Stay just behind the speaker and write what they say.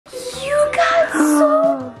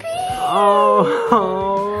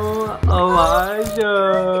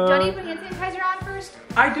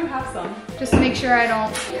just to make sure I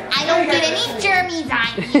don't get any germies on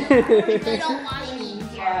you. You don't want any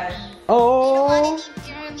germies. Oh.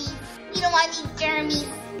 You don't want any germies.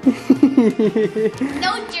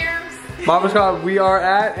 No germs. Mama Scott, we are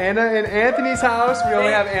at Anna and Anthony's house. We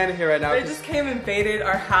only have Anna here right now. They just came and invaded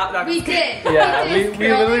our house. No, We did. Yeah, we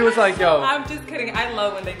literally was like, yo. I'm just kidding. I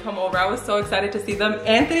love when they come over. I was so excited to see them.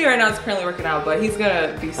 Anthony right now is currently working out, but he's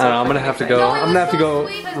gonna be so I don't know, I'm gonna have to go. No, I'm gonna have to go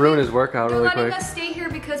ruin his workout really They're letting quick. us stay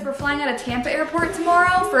here because we're flying out of Tampa Airport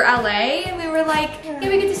tomorrow for LA, and we were like, yeah, we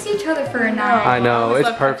get to see each other for a night. I know, always it's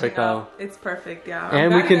love perfect catching though. up. It's perfect, yeah.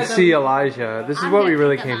 And we can see Elijah. This is what we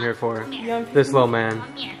really came here for. This little man.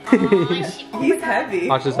 He's heavy.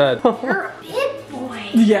 Watch his head. You're a big boy.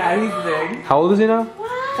 Yeah, he's big. How old is he now?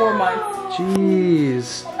 4 months.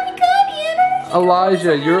 Jeez. Oh my God, Anna.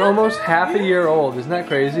 Elijah, you're almost half a year old. Isn't that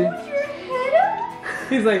crazy? Your head up.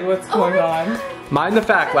 He's like, what's going on? Mind the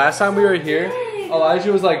fact, last time we were here,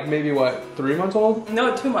 Elijah was like maybe what, 3 months old?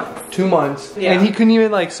 No, 2 months. 2 months. Yeah. And he couldn't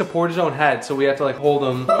even like support his own head, so we have to like hold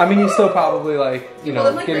him. I mean, he's still probably like, you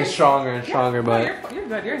know, getting stronger and stronger, but You're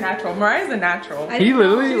good, you're natural. Mariah's a natural. he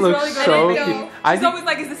literally looks really good so at it. cute. She's always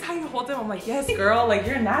like, is this how you hold him? I'm like, yes, girl, like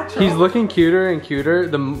you're natural. He's looking cuter and cuter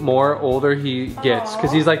the more older he gets,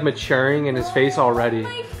 because he's like maturing in his face already.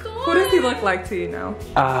 Who does he look like to you now?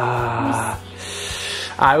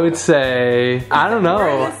 I would say, I don't know. We're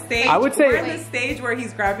in the stage, I would we're in say, the stage where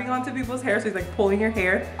he's grabbing onto people's hair, so he's like pulling your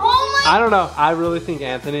hair. Oh I don't know. I really think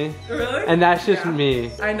Anthony. Really? And that's just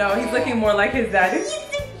me. I know, he's looking more like his daddy.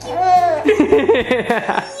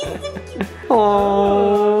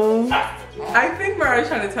 Oh. I think Mariah's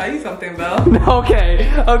trying to tell you something, Bill. Okay,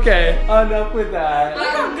 enough with that. Look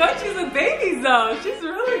how good she's with babies, though. She's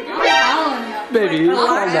really good. Baby, calm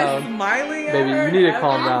Elijah's down. smiling at Baby, her. you need to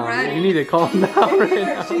calm down. You need to calm down right Either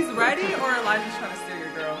now. she's ready or Elijah's trying to steal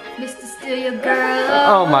your girl. Mr. Steal Your Girl.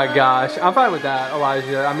 Oh my gosh, I'm fine with that,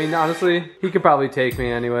 Elijah. I mean, honestly, he could probably take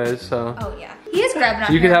me anyways, so. Oh yeah. He is grabbing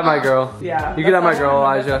on You can her have my mom. girl. Yeah. You can have my girl, Your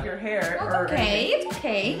Elijah. hair. It's or okay, it's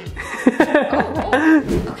okay.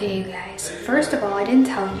 Okay, you guys. First of all, I didn't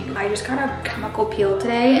tell you. I just got a chemical peel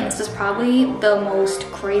today, and this is probably the most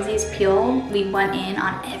craziest peel. We went in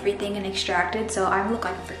on everything and extracted, so I look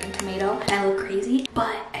like a freaking tomato, and I look crazy.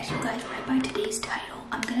 But as you guys read by today's title,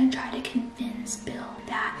 I'm gonna try to convince Bill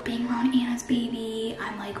that being around Anna's baby,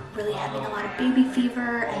 I'm like really having a lot of baby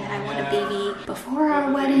fever, and then I want a baby before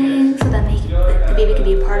our wedding, so then the baby can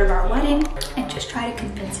be a part of our wedding, and just try to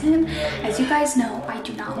convince him. As you guys know, I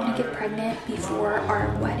do not want to get pregnant before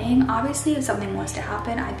our wedding. Obviously, if something was to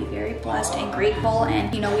happen, I'd be very blessed and grateful,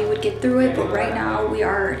 and you know, we would get through it, but right now we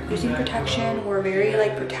are using protection. We're very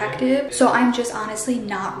like protective, so I'm just honestly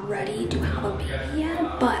not ready to have a baby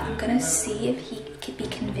yet, but I'm gonna see if he could be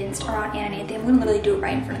convinced around Anna and Anthony. I'm gonna literally do it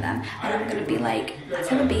right in front of them, and I'm gonna be like, let's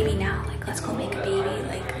have a baby now, like let's go make a baby,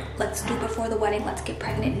 like let's do it before the wedding, let's get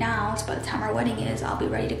pregnant now, so by the time our wedding is, I'll be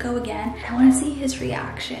ready to go again. I want to see his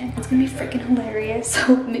reaction. It's gonna be freaking hilarious,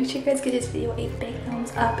 so make sure you guys give this video a big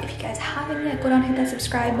thumbs up. If you guys haven't yet, go down and hit that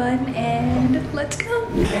subscribe button, and let's go.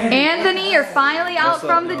 Anthony, you're finally out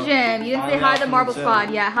from the gym. You didn't say hi to the Marble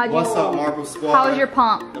Squad yet. What's up, Marble Squad? How was your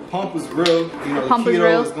pump? The pump was real. You know, the pump was keto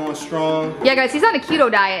real? is going strong. Yeah, guys, he's on a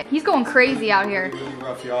keto diet. He's going crazy out here. Really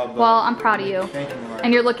rough, y'all, but Well, I'm proud of you. thank you, Mariah.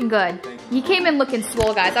 And you're looking good. He came in looking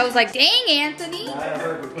swole, guys. I was like, dang, Anthony. I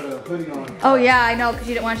heard we put a hoodie on. Oh, yeah, I know, because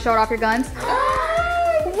you didn't want to show it off your guns.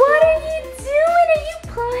 What are you doing? Are you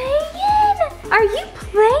playing? Are you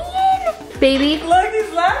playing? Baby. Look,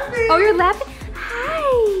 he's laughing. Oh, you're laughing?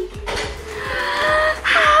 Hi.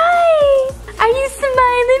 Hi. Are you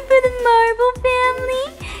smiling for the Marble family?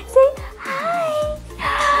 Say hi.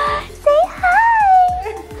 Say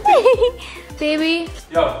hi. Baby.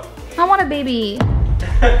 Yo. I want a baby.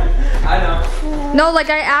 I know. No, like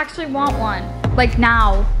I actually want one. Like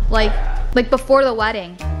now. Like before the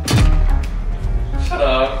wedding. Shut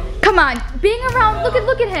up. Come on, being around, look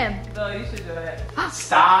at him. No, you should do it.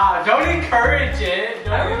 Stop. Don't encourage it.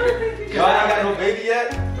 I really think you should. Y'all ain't got no baby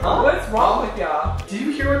yet? Huh? What's wrong with y'all? Do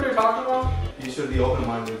you hear what they're talking about? You should be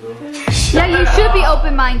open-minded, bro. Yeah, you should be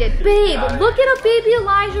open-minded. Babe, look at a baby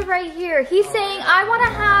Elijah right here. He's saying, I want to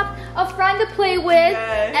have a friend to play with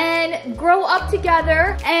and grow up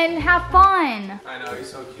together and have fun. I know,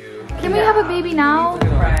 he's so cute. Can we have a baby now?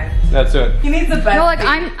 That's it. He needs a best. No, like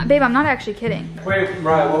babe, I'm not actually kidding. Wait,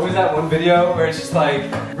 Mariah, what was that one video where it's just like,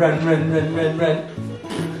 run, run, run, run, run.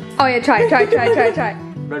 Oh yeah, try.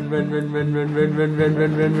 Run, run, run, run, run, run, run, run, run,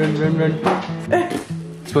 run, run, run, run, run.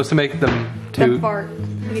 Supposed to make them The two. fart.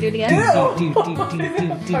 Can we do it again?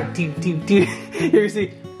 Here,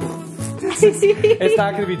 see. It's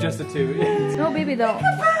not gonna be just a two. No, baby, though.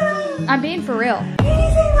 I'm being for real.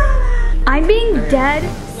 I'm being dead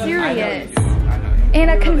serious.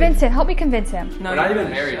 Anna, convince him. Help me convince him. No, We're not even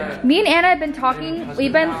married yet. Me and Anna have been talking.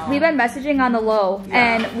 We've been messaging on the low,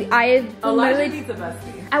 and I Elijah literally. needs a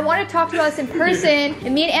bestie. I want to talk to us in person,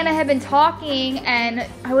 and me and Anna have been talking, and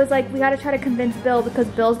I was like, we gotta try to convince Bill because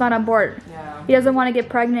Bill's not on board. Yeah. He doesn't want to get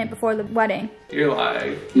pregnant before the wedding. You're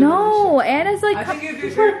lying. No, Anna's like, I think you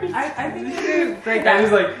do great. I think you do great.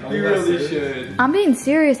 Anna's like, you really should. I'm being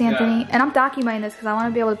serious, Anthony, and I'm documenting this because I want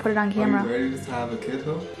to be able to put it on Are you camera. ready to have a kid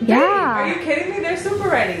though? Are Yeah. you kidding me? They're super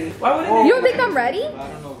ready. Why wouldn't they? You don't think I'm ready? I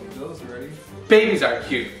don't know if Bill's ready. Babies are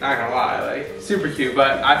cute, not gonna lie, like super cute.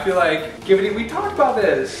 But I feel like we talked about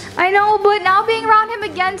this. I know, but now being around him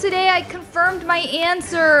again today, I confirmed my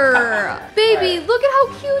answer. Baby, look at how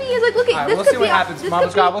cute he is. Like, look at this. We'll could see be what happens. this Mama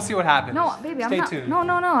could Scott, be- we'll see what happens. No, baby, I'm Stay not. tuned. No,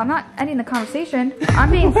 I'm not ending the conversation.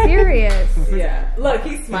 I'm being serious. Yeah. Look,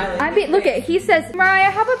 he's smiling. Look at. He says,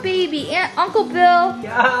 Mariah, have a baby. Uncle Bill.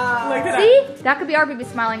 Yeah. Look at See, that could be our baby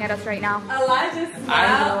smiling at us right now. that. Elijah,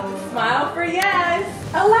 smile for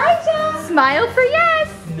yes. Elijah. Smile for yes.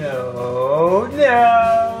 No,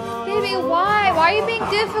 no. Baby, why? Why are you being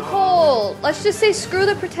difficult? Let's just say screw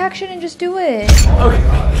the protection and just do it.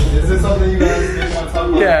 Okay. Is this something you guys didn't want to talk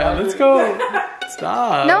about? Yeah, let's go.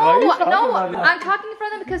 Stop. No, Why are you talking no, about it? I'm talking in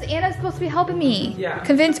front of them because Anna's supposed to be helping me. Yeah.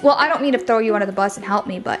 Well, I don't mean to throw you under the bus and help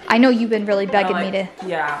me, but I know you've been really begging me to.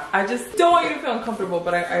 Yeah, I just don't want you to feel uncomfortable,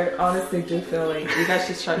 but I honestly do feel like you guys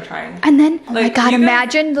should start trying. And then, oh my Like, God, you guys-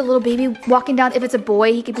 imagine the little baby walking down. If it's a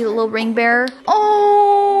boy, he could be the little ring bearer.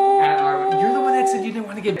 Oh. You're the one that said you didn't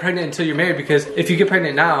want to get pregnant until you're married because if you get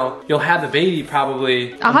pregnant now, you'll have the baby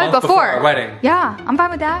probably I'll a have it month before our wedding. Yeah, I'm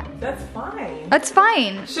fine with that. That's fine. That's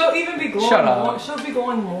fine. She'll even be glowing Shut up. more. She'll be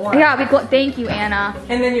glowing more. Yeah, thank you, Anna.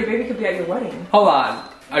 And then your baby could be at your wedding. Hold on.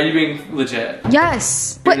 Are you being legit?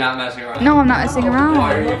 Yes. You're But not messing around. no, I'm not messing Why around.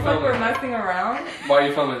 are you Looks like we're filming? messing around. Why are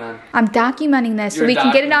you filming then? I'm documenting this so You're we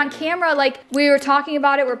can get it on documenting. camera. Like we were talking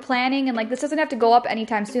about it, we're planning, and like this doesn't have to go up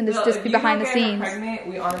anytime soon. This No, just if be you behind the don't get her scenes. Pregnant,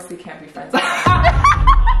 we honestly can't be friends.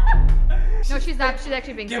 No, she's not. She's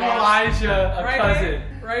actually being Give serious. Elijah a Right, cousin. babe?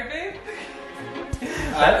 Right, babe?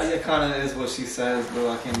 It kind of is what she says, but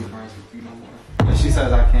I can't be friends with you no more. If she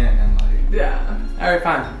says I can't, then like. Yeah. All right,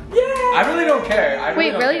 fine. Yeah. I really don't care.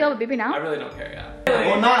 Wait, don't really? You care. have a baby now? I really don't care. Yeah.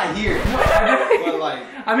 Well, not here. But like.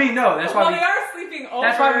 I mean, no. That's Well, why they we. are sleeping over.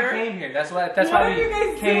 That's why we came here. That's why What we did you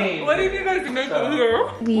guys came. do? What did you guys make So- here?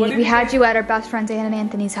 We had you at our best friend's Anna and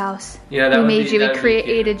Anthony's house. Yeah, that we would made be- you. We that'd be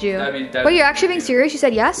created cute. you. That'd Wait, you're be actually being cute. serious? You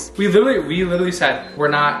said yes? We literally said we're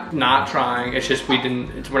not trying. It's just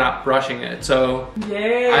we're not rushing it. So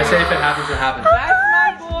Yeah. I say if it happens, it happens. That's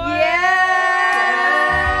my boy.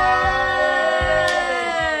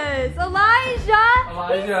 Yes! Elijah!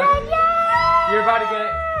 Elijah. He said yes!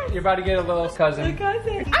 You're about to get a little cousin. Cousin.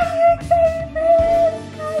 Are you excited for this,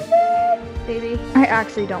 cousin? Baby, I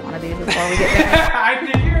actually don't want to do this before we get married.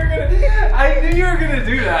 I knew you were gonna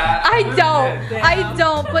do that. I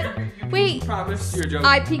don't, but wait. Promise you're joking.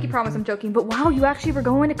 I pinky promise I'm joking, but wow, you actually were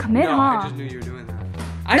going to commit, No, huh? I just knew you were doing that.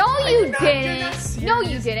 No, I you did not do didn't. that No, you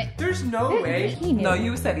serious. didn't. There's no way. He knew. No,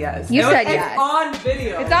 you said yes. You said It's yes. on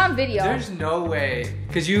video. It's on video. There's no way.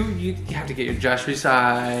 Because you have to get your dress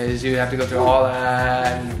resized. You have to go through all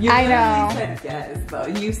that. You I literally know. said yes, though.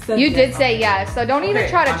 You said You yes. did say yes, so don't even Okay,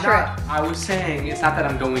 try to I'm trip. not- I was saying it's not that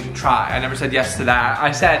I'm going to try. I never said yes to that.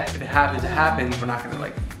 I said if it happens, it happens. We're not gonna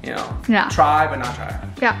Yeah. try but not try.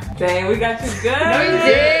 Yeah. Dang, we got you good. We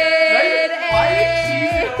did. Why are you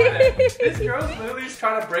eh? cheating on it? This girl's literally just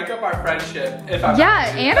trying to break up our friendship. If I'm Yeah,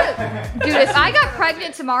 Anna, dude, if I got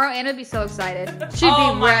pregnant tomorrow, Anna'd be so excited. She'd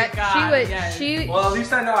Oh be my wrecked. God, She would, yes. Well, at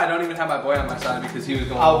least I know I don't even have my boy on my side because he was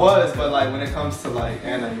going. I was, but like when it comes to like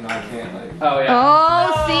Anna, I can't like. Oh yeah.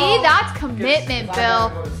 Oh, see, that's commitment,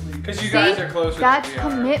 Bill. Because you See, guys are closer. that's than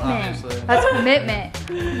we are, commitment. obviously. That's commitment. I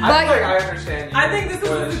feel But like I understand you. I think this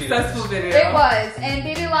more was a than she successful does. video. it was, and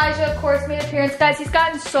baby Elijah, of course, made an appearance. Guys, he's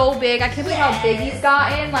gotten so big. I can't believe how big he's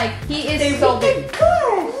gotten. Like, he is so big.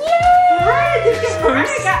 Good.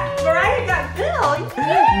 Mariah got Bill.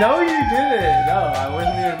 No, you didn't. No, I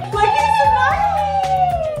wasn't even. Like he's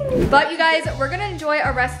smiling. But you guys, we're gonna enjoy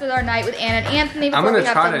our rest of our night with Anna and Anthony before I'm gonna we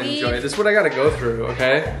have try to to leave. enjoy it. This is what I gotta go through,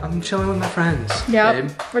 okay? I'm chilling with my friends. Yep.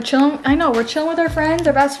 Babe. We're chilling. I know, we're chilling with our friends,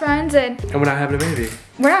 our best friends, and And we're not having a baby.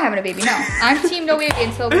 we're not having a baby. No, I'm team no baby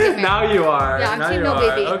until we get married. Now you are. Yeah, I'm now team you no are.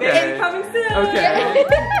 baby. Okay. Incoming soon. Okay.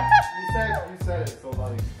 You said it, so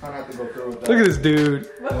like kind of have to go through with that. Look at this dude.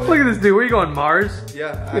 Look at this dude. Where you going, Mars?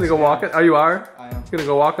 Yeah. You gonna go walk it? Oh, you are? I am. Gonna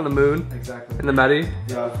go walk on the moon? Exactly. In the Medi?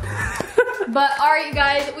 Yeah. But all right, you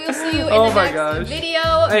guys, we'll see you in Oh the my next gosh.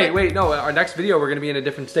 video. Hey, wait, no, our next video we're gonna be in a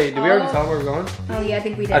different state. Did we already tell them where we're going? Oh yeah, I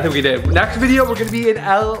think we did. I think we did. Next video we're gonna be in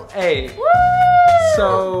LA. Woo!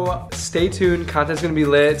 So stay tuned. Content's gonna be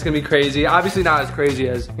lit. It's gonna be crazy. Obviously not as crazy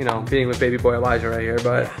as, you know, being with baby boy Elijah right here,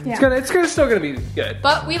 but it's still gonna be good.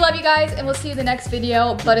 But we love you guys, and we'll see you in the next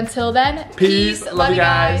video. But until then, Peace. Love you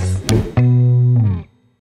guys.